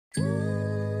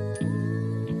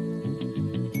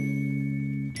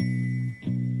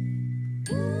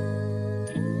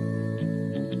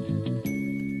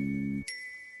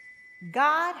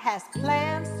God has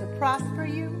plans to prosper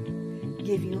you,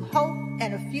 give you hope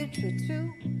and a future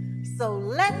too. So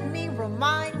let me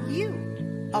remind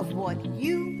you of what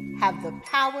you have the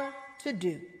power to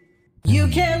do. You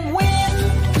can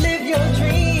win, live your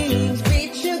dreams,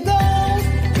 reach your goals,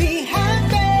 be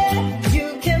happy.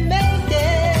 You can make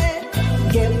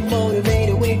it. Get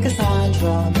motivated with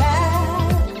Cassandra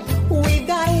Mack. We've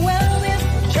got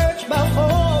wellness, church by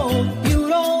phone. You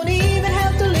don't even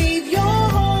have to leave your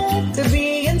home to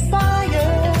be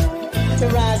inspired, to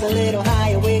rise a little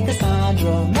higher with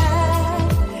Cassandra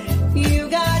Mack. You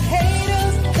got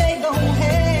haters, they gon'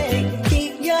 hate.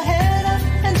 Keep your head up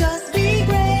and just be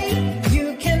great.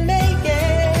 You can make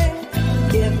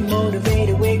it. Get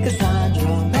motivated with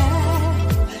Cassandra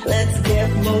Mack. Let's get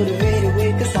motivated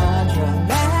with Cassandra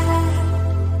Mack.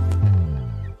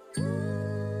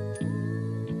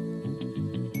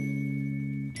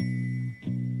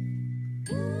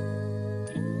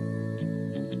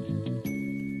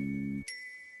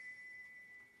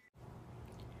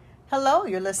 Hello,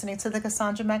 you're listening to the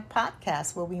Cassandra Mack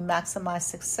podcast, where we maximize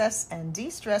success and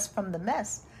de-stress from the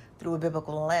mess through a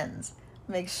biblical lens.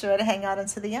 Make sure to hang out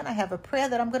until the end. I have a prayer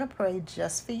that I'm going to pray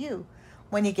just for you.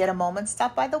 When you get a moment,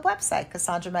 stop by the website,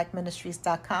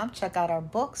 CassandраMackMinistries.com. Check out our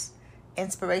books,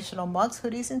 inspirational mugs,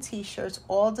 hoodies, and t-shirts,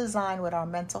 all designed with our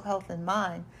mental health in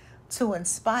mind to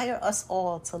inspire us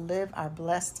all to live our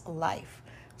blessed life.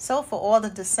 So for all the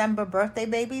December birthday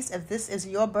babies, if this is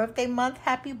your birthday month,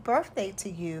 happy birthday to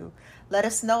you. Let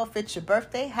us know if it's your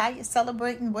birthday, how you're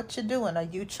celebrating, what you're doing. Are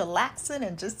you chillaxing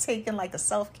and just taking like a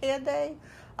self-care day?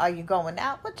 Are you going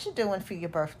out? What you doing for your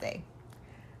birthday?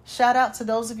 Shout out to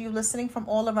those of you listening from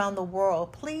all around the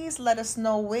world. Please let us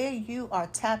know where you are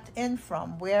tapped in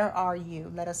from. Where are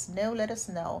you? Let us know, let us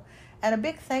know. And a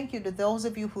big thank you to those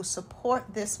of you who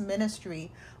support this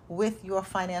ministry with your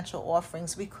financial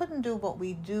offerings. We couldn't do what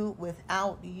we do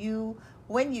without you.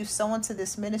 When you sow into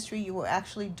this ministry, you are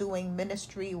actually doing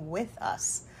ministry with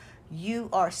us. You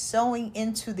are sowing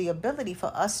into the ability for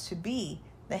us to be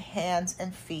the hands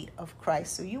and feet of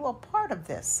Christ. So you are part of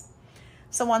this.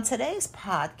 So on today's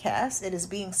podcast, it is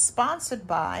being sponsored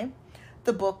by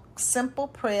the book Simple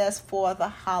Prayers for the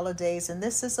Holidays. And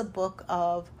this is a book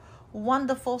of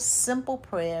wonderful, simple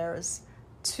prayers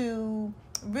to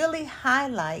really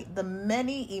highlight the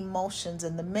many emotions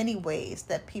and the many ways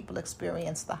that people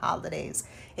experience the holidays.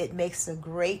 It makes a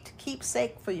great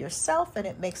keepsake for yourself, and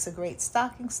it makes a great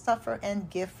stocking stuffer and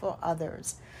gift for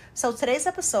others. So today's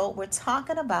episode, we're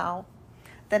talking about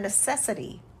the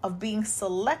necessity of being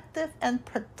selective and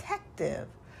protective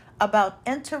about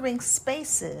entering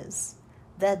spaces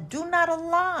that do not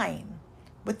align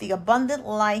with the abundant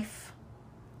life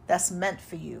that's meant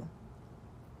for you.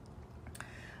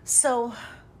 So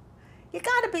you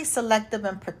got to be selective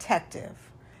and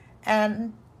protective.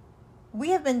 And we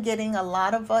have been getting a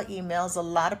lot of emails, a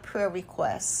lot of prayer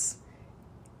requests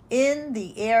in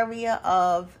the area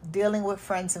of dealing with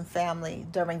friends and family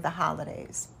during the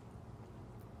holidays.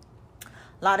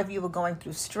 A lot of you are going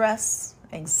through stress,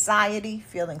 anxiety,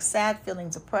 feeling sad, feeling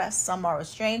depressed. Some are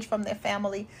estranged from their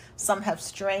family. Some have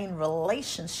strained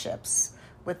relationships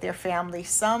with their family.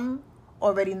 Some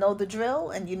already know the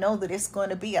drill, and you know that it's going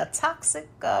to be a toxic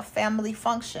family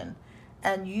function,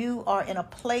 and you are in a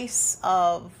place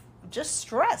of just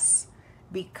stress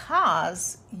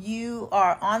because you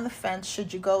are on the fence.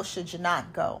 Should you go? Should you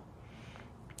not go?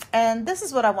 And this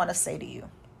is what I want to say to you.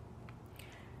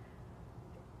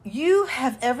 You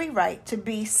have every right to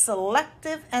be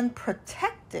selective and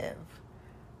protective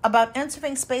about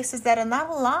entering spaces that are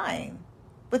not aligned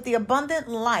with the abundant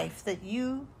life that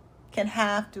you can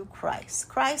have through Christ.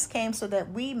 Christ came so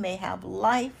that we may have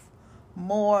life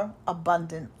more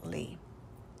abundantly.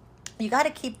 You got to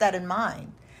keep that in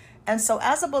mind. And so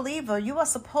as a believer, you are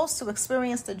supposed to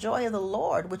experience the joy of the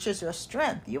Lord, which is your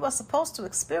strength. You are supposed to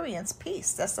experience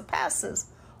peace that surpasses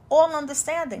all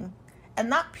understanding, and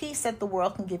not peace that the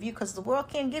world can give you, because the world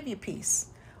can't give you peace,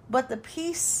 but the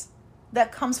peace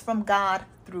that comes from God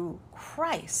through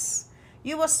Christ.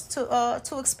 You are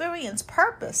to experience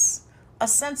purpose, a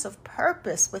sense of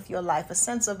purpose with your life, a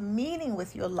sense of meaning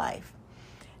with your life.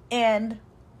 And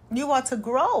you are to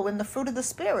grow in the fruit of the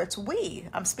spirits.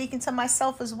 I'm speaking to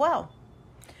myself as well.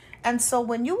 And so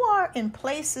when you are in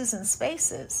places and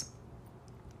spaces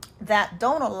that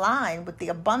don't align with the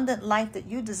abundant life that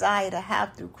you desire to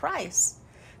have through Christ,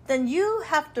 then you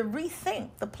have to rethink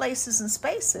the places and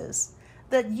spaces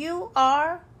that you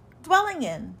are dwelling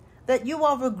in, that you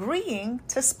are agreeing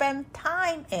to spend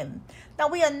time in. Now,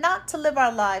 we are not to live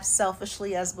our lives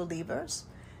selfishly as believers.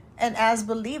 And as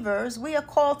believers, we are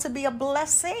called to be a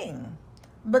blessing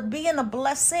But being a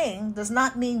blessing does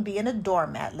not mean being a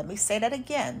doormat. Let me say that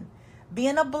again.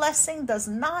 Being a blessing does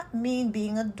not mean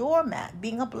being a doormat.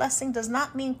 Being a blessing does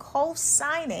not mean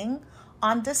co-signing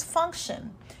on dysfunction.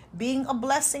 Being a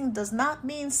blessing does not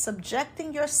mean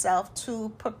subjecting yourself to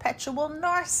perpetual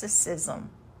narcissism.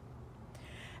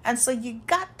 And so you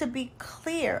got to be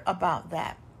clear about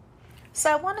that.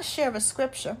 So I want to share a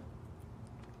scripture.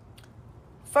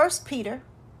 1 Peter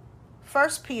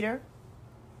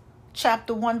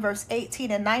chapter 1 verse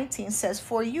 18 and 19 says,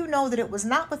 "For you know that it was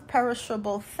not with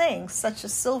perishable things such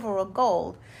as silver or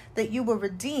gold that you were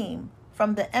redeemed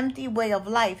from the empty way of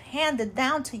life handed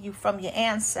down to you from your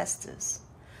ancestors,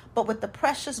 but with the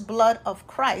precious blood of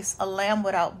Christ, a lamb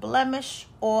without blemish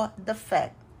or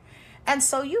defect." And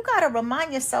so you got to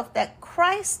remind yourself that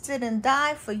Christ didn't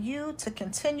die for you to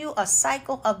continue a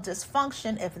cycle of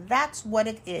dysfunction, if that's what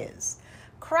it is.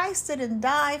 Christ didn't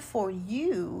die for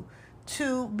you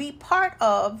to be part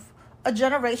of a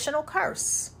generational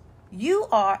curse. You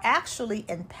are actually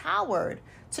empowered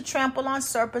to trample on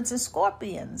serpents and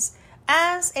scorpions.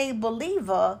 As a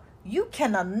believer, you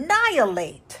can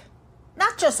annihilate,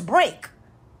 not just break,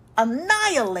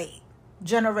 annihilate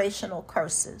generational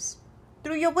curses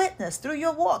through your witness, through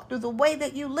your walk, through the way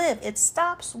that you live. It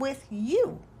stops with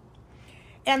you.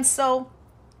 And so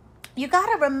you got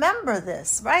to remember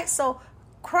this, right? So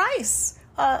Christ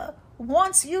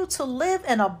wants you to live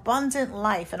an abundant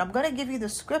life. And I'm going to give you the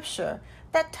scripture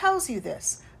that tells you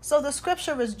this. So the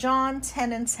scripture is John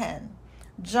 10 and 10.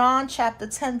 John chapter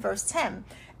 10, verse 10.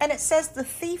 And it says, "The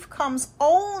thief comes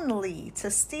only to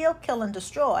steal, kill, and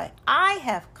destroy. I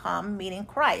have come," meaning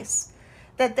Christ,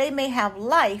 "that they may have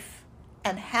life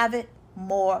and have it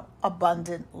more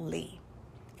abundantly."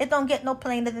 It don't get no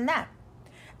plainer than that.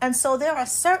 And so there are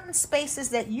certain spaces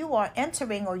that you are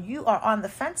entering, or you are on the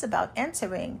fence about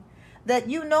entering, that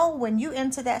you know when you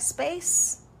enter that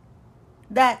space,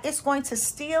 that it's going to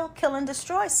steal, kill, and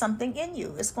destroy something in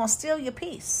you. It's going to steal your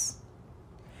peace.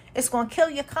 It's going to kill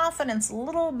your confidence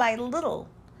little by little.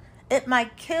 It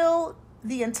might kill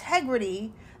the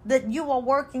integrity that you are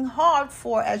working hard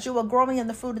for as you are growing in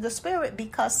the fruit of the Spirit,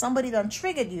 because somebody done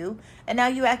triggered you, and now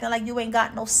you acting like you ain't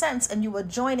got no sense, and you are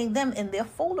joining them in their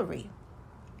foolery.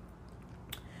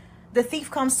 The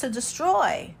thief comes to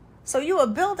destroy. So you are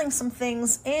building some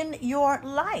things in your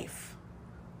life.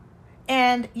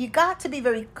 And you got to be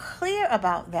very clear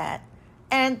about that.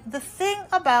 And the thing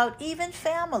about even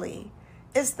family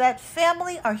is that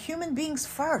family are human beings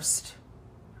first.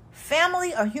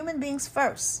 Family are human beings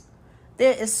first.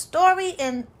 There is story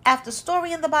after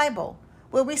story in the Bible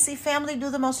where we see family do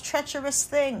the most treacherous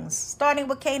things, starting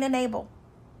with Cain and Abel,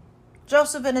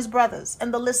 Joseph and his brothers,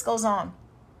 and the list goes on.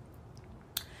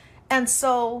 And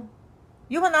so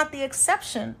you are not the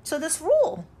exception to this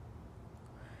rule.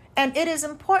 And it is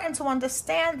important to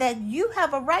understand that you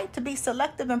have a right to be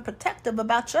selective and protective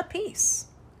about your peace.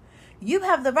 You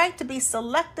have the right to be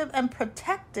selective and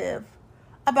protective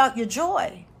about your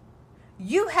joy.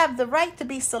 You have the right to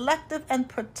be selective and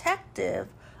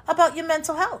protective about your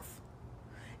mental health.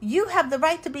 You have the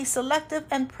right to be selective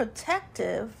and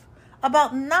protective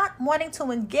about not wanting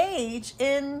to engage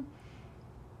in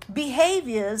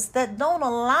behaviors that don't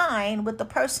align with the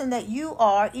person that you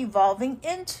are evolving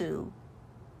into.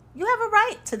 You have a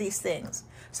right to these things.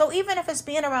 So even if it's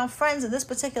being around friends, and this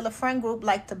particular friend group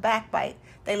like to backbite,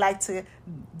 they like to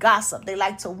gossip, they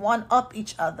like to one-up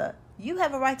each other, you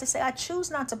have a right to say, "I choose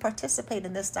not to participate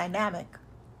in this dynamic."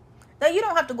 Now, you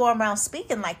don't have to go around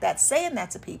speaking like that, saying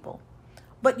that to people,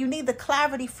 but you need the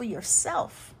clarity for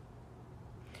yourself.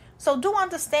 So do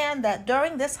understand that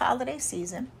during this holiday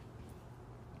season,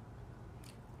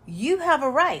 you have a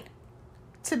right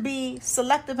to be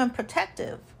selective and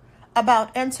protective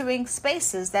about entering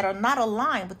spaces that are not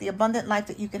aligned with the abundant life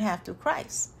that you can have through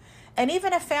Christ. And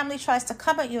even if family tries to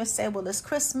come at you and say, "Well, it's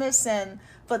Christmas, and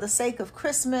for the sake of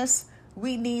Christmas,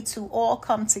 we need to all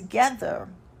come together,"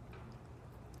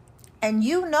 and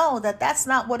you know that that's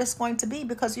not what it's going to be,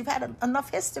 because you've had enough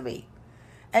history,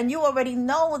 and you already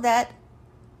know that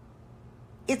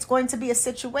it's going to be a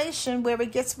situation where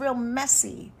it gets real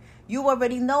messy. You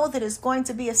already know that it's going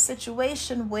to be a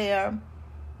situation where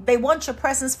they want your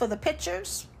presence for the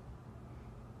pictures,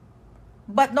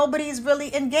 but nobody's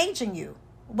really engaging you.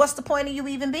 What's the point of you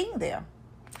even being there?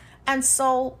 And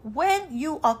so when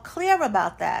you are clear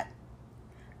about that,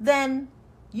 then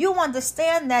you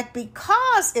understand that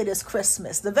because it is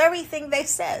Christmas, the very thing they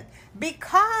said,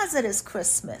 because it is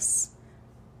Christmas,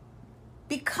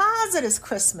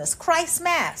 Christ's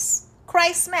Mass,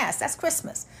 that's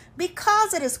Christmas.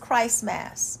 Because it is Christ's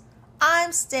Mass,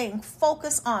 I'm staying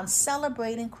focused on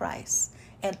celebrating Christ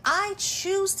And I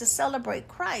choose to celebrate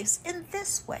Christ in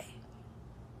this way.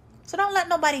 So don't let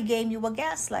nobody game you or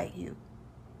gaslight you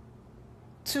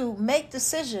to make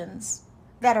decisions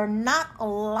that are not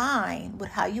aligned with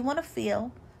how you want to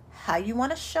feel, how you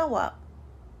want to show up,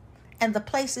 and the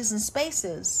places and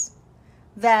spaces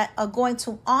that are going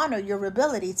to honor your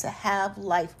ability to have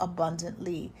life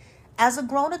abundantly. As a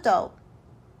grown adult,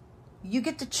 you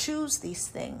get to choose these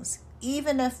things.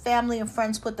 Even if family and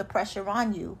friends put the pressure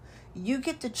on you, you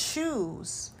get to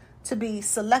choose to be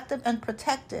selective and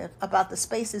protective about the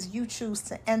spaces you choose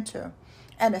to enter,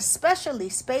 and especially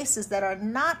spaces that are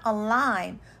not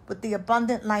aligned with the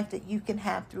abundant life that you can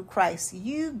have through Christ.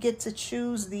 You get to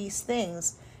choose these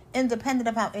things independent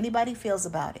of how anybody feels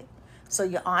about it. So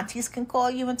your aunties can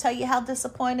call you and tell you how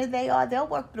disappointed they are. They'll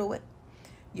work through it.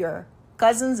 Your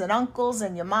cousins and uncles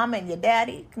and your mama and your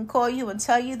daddy can call you and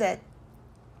tell you that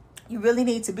you really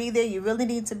need to be there. You really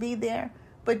need to be there.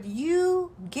 But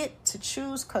you get to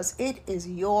choose, because it is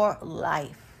your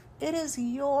life. It is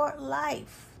your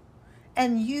life.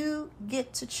 And you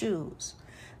get to choose.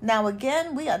 Now,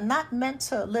 again, we are not meant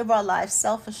to live our lives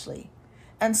selfishly.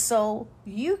 And so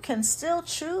you can still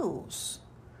choose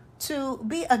to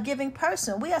be a giving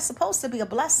person. We are supposed to be a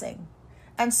blessing.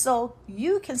 And so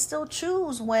you can still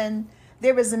choose when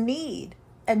there is a need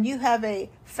and you have a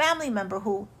family member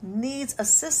who needs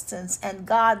assistance, and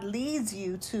God leads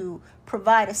you to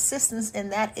provide assistance in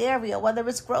that area, whether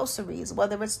it's groceries,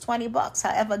 whether it's $20,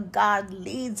 however God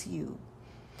leads you.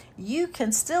 You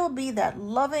can still be that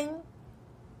loving,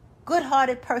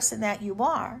 good-hearted person that you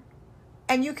are,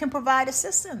 and you can provide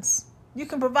assistance. You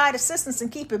can provide assistance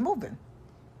and keep it moving.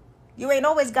 You ain't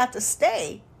always got to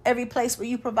stay every place where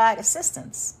you provide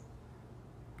assistance.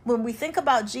 When we think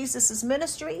about Jesus'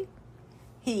 ministry,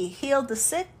 he healed the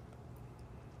sick,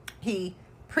 he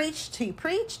preached, he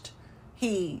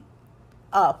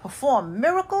performed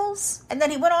miracles, and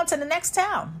then he went on to the next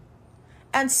town.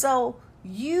 And so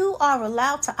you are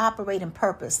allowed to operate in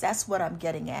purpose. That's what I'm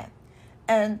getting at.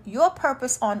 And your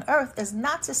purpose on earth is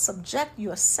not to subject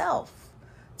yourself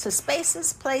to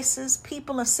spaces, places,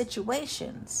 people, and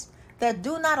situations that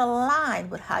do not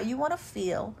align with how you want to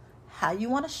feel, how you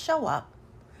want to show up,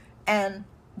 and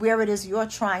where it is you're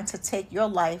trying to take your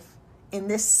life in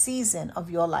this season of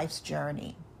your life's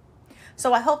journey.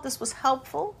 So I hope this was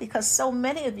helpful, because so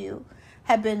many of you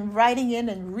have been writing in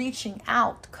and reaching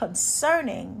out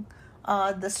concerning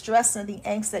the stress and the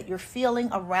angst that you're feeling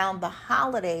around the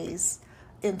holidays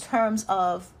in terms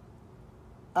of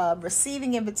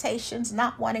receiving invitations,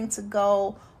 not wanting to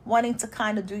go, wanting to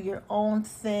kind of do your own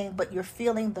thing, but you're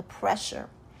feeling the pressure.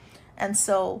 And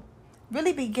so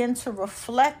really begin to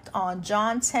reflect on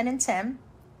John 10:10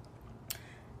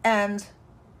 and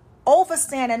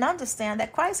understand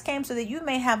that Christ came so that you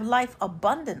may have life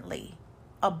abundantly.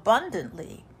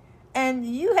 And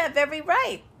you have every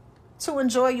right to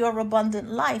enjoy your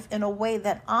abundant life in a way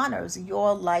that honors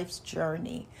your life's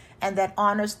journey and that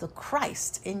honors the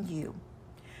Christ in you.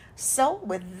 So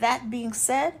with that being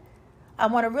said, I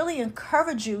want to really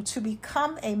encourage you to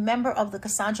become a member of the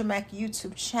Cassandra Mack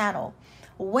YouTube channel.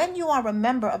 When you are a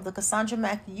member of the Cassandra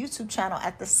Mack YouTube channel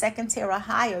at the second tier or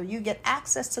higher, you get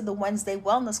access to the Wednesday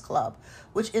Wellness Club,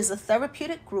 which is a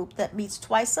therapeutic group that meets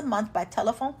twice a month by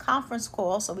telephone conference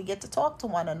call, so we get to talk to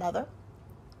one another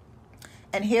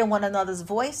and hear one another's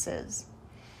voices.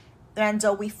 And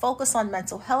we focus on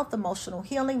mental health, emotional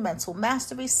healing, mental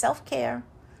mastery, self-care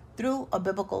through a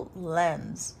biblical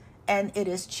lens. And it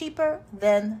is cheaper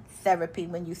than therapy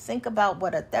when you think about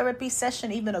what a therapy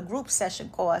session, even a group session,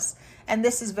 costs. And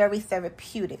this is very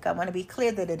therapeutic. I want to be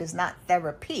clear that it is not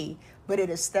therapy, but it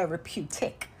is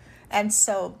therapeutic. And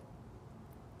so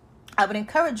I would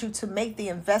encourage you to make the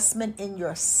investment in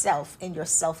yourself, in your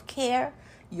self-care,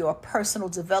 your personal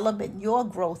development, your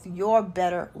growth, your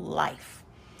better life.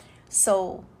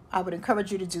 So I would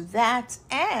encourage you to do that.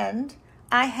 And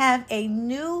I have a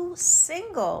new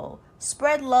single,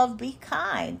 Spread Love, Be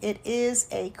Kind. It is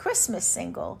a Christmas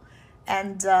single,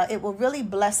 and it will really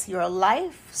bless your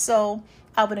life. So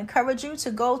I would encourage you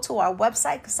to go to our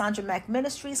website, Cassandra Mack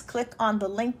Ministries, click on the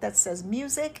link that says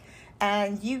music,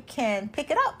 and you can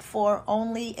pick it up for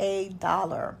only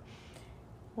 $1.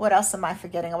 What else am I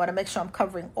forgetting? I want to make sure I'm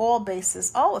covering all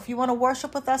bases. Oh, if you want to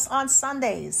worship with us on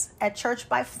Sundays at Church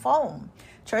by Phone.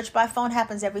 Church by Phone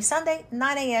happens every Sunday,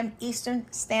 9 a.m.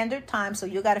 Eastern Standard Time. So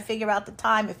you got to figure out the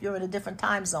time if you're in a different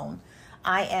time zone.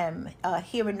 I am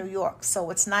here in New York. So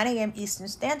it's 9 a.m. Eastern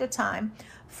Standard Time.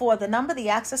 For the number, the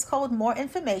access code, more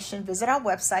information, visit our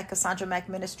website,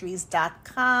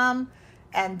 CassandраMackMinistries.com.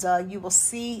 And you will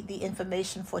see the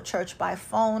information for Church by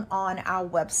Phone on our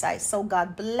website. So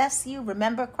God bless you.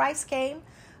 Remember, Christ came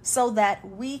so that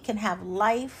we can have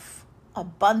life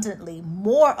abundantly,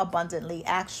 more abundantly,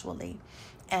 actually.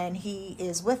 And he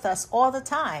is with us all the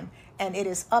time. And it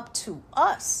is up to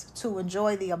us to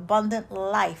enjoy the abundant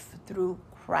life through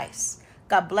Christ.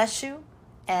 God bless you,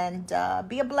 and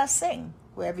be a blessing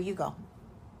wherever you go.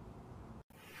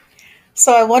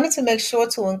 So I wanted to make sure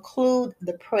to include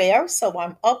the prayer. So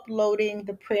I'm uploading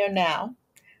the prayer now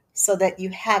so that you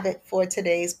have it for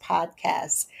today's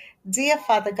podcast. Dear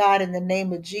Father God, in the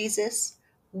name of Jesus,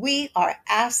 we are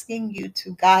asking you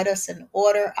to guide us and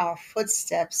order our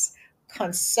footsteps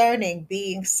concerning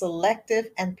being selective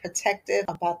and protective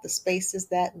about the spaces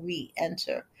that we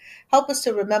enter. Help us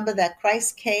to remember that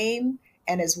Christ came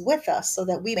and is with us so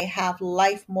that we may have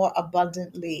life more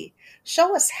abundantly.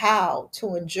 Show us how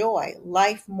to enjoy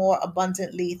life more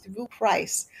abundantly through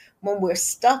Christ when we're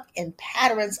stuck in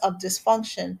patterns of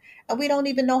dysfunction and we don't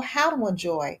even know how to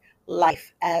enjoy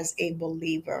life as a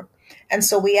believer. And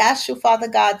so we ask you, Father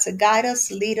God, to guide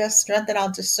us, lead us, strengthen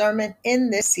our discernment in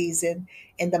this season.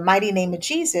 In the mighty name of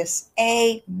Jesus,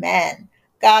 amen.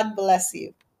 God bless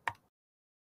you.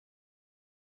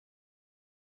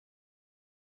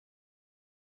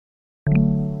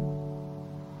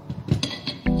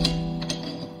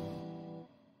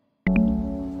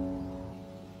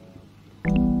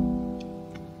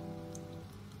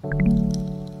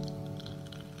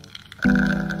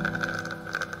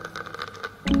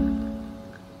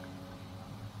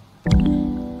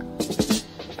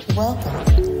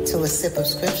 Welcome to A Sip of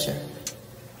Scripture,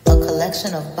 a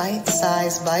collection of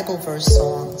bite-sized Bible verse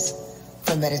songs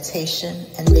for meditation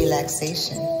and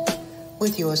relaxation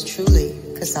with yours truly,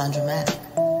 Cassandra Mack.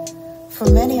 For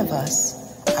many of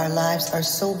us, our lives are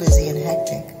so busy and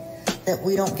hectic that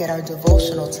we don't get our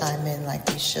devotional time in like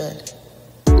we should.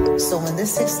 So in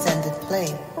this extended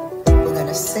play, we're going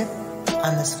to sip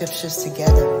on the scriptures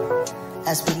together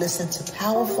as we listen to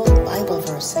powerful Bible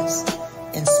verses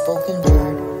in spoken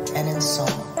word and in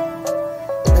song.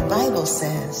 The Bible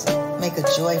says, make a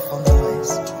joyful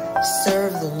noise,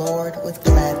 serve the Lord with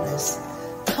gladness,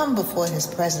 come before his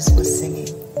presence with singing.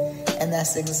 And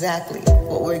that's exactly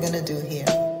what we're going to do here.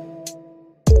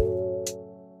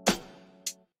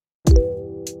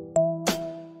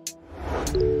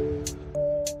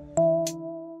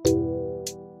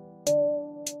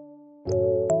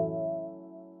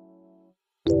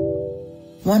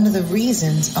 One of the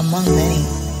reasons among many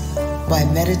why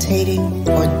meditating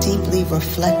or deeply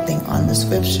reflecting on the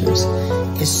scriptures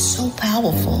is so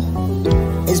powerful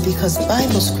is because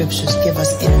Bible scriptures give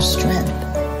us inner strength.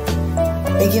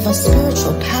 They give us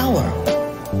spiritual power,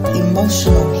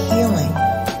 emotional healing,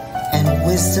 and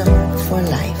wisdom for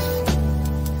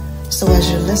life. So as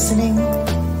you're listening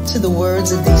to the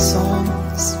words of these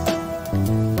songs,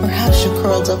 perhaps you're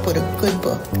curled up with a good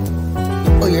book,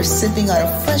 or you're sipping on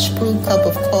a fresh brewed cup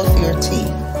of coffee or tea,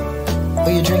 or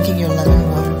you're drinking your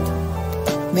lemon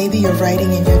water. Maybe you're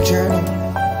writing in your journal,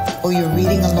 or you're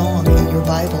reading along in your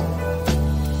Bible.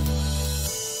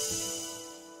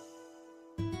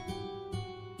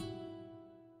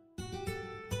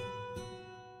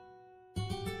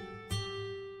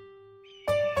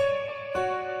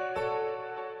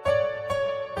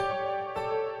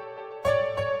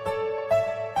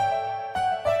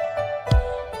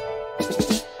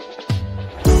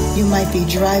 You might be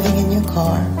driving in your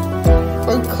car,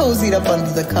 or cozied up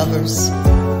under the covers,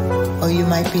 or you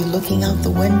might be looking out the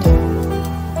window,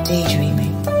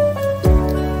 daydreaming.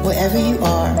 Wherever you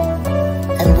are,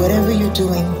 and whatever you're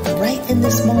doing right in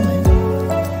this moment,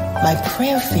 my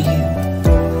prayer for you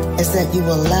is that you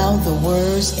allow the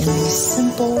words in these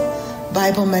simple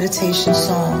Bible meditation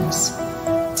songs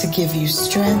to give you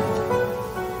strength,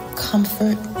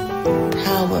 comfort,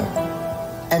 power,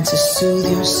 and to soothe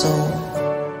your soul.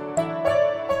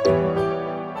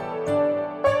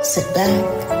 Sit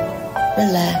back,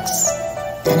 relax,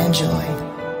 and enjoy.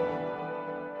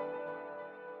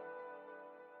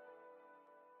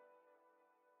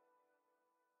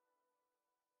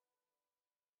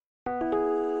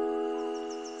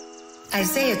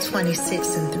 Isaiah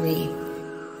 26:3.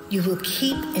 You will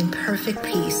keep in perfect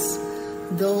peace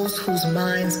those whose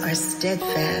minds are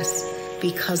steadfast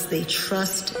because they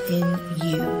trust in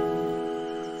you.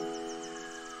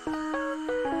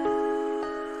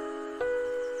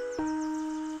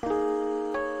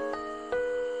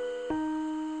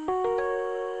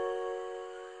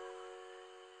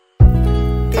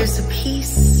 There's a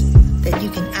peace that you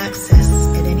can access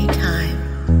at any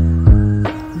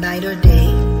time, night or day,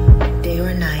 day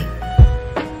or night.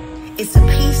 It's a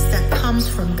peace that comes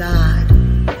from God.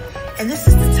 And this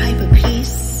is the type of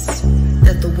peace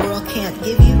that the world can't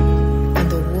give you and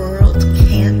the world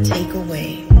can't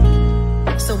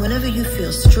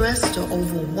feel stressed or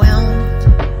overwhelmed,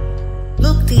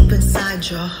 look deep inside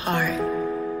your heart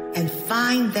and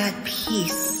find that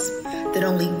peace that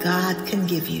only God can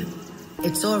give you.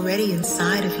 It's already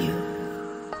inside of you.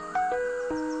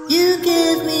 You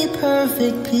give me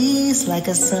perfect peace like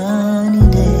a sunny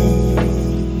day.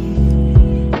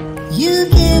 You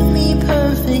give me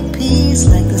perfect peace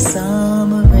like the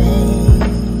summer rain.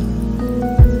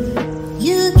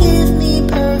 You give me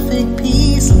perfect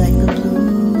peace like the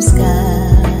blue sky.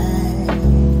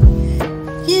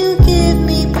 You give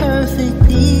me perfect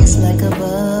peace like a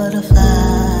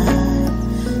butterfly.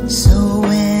 So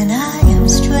when I am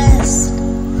stressed,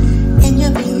 in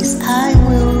your peace I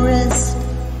will rest,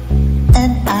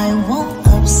 and I won't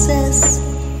obsess,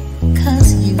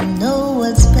 'cause you know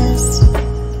what's best.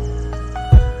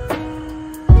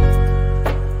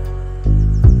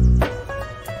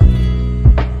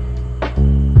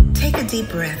 Take a deep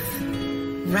breath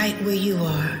right where you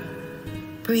are.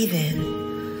 Breathe in,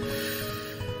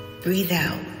 breathe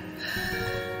out.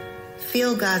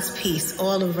 Feel God's peace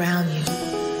all around you.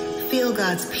 Feel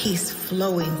God's peace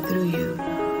flowing through you.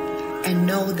 And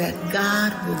know that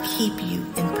God will keep you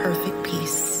in perfect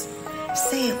peace.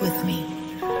 Say it with me.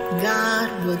 God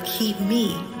will keep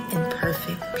me in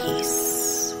perfect peace.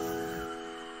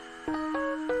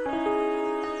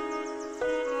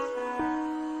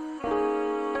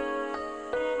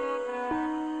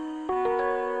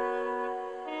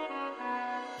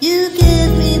 You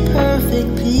give me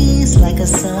perfect peace like a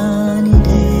sunny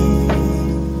day.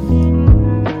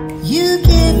 You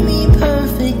give me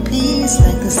perfect peace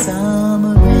like the sun.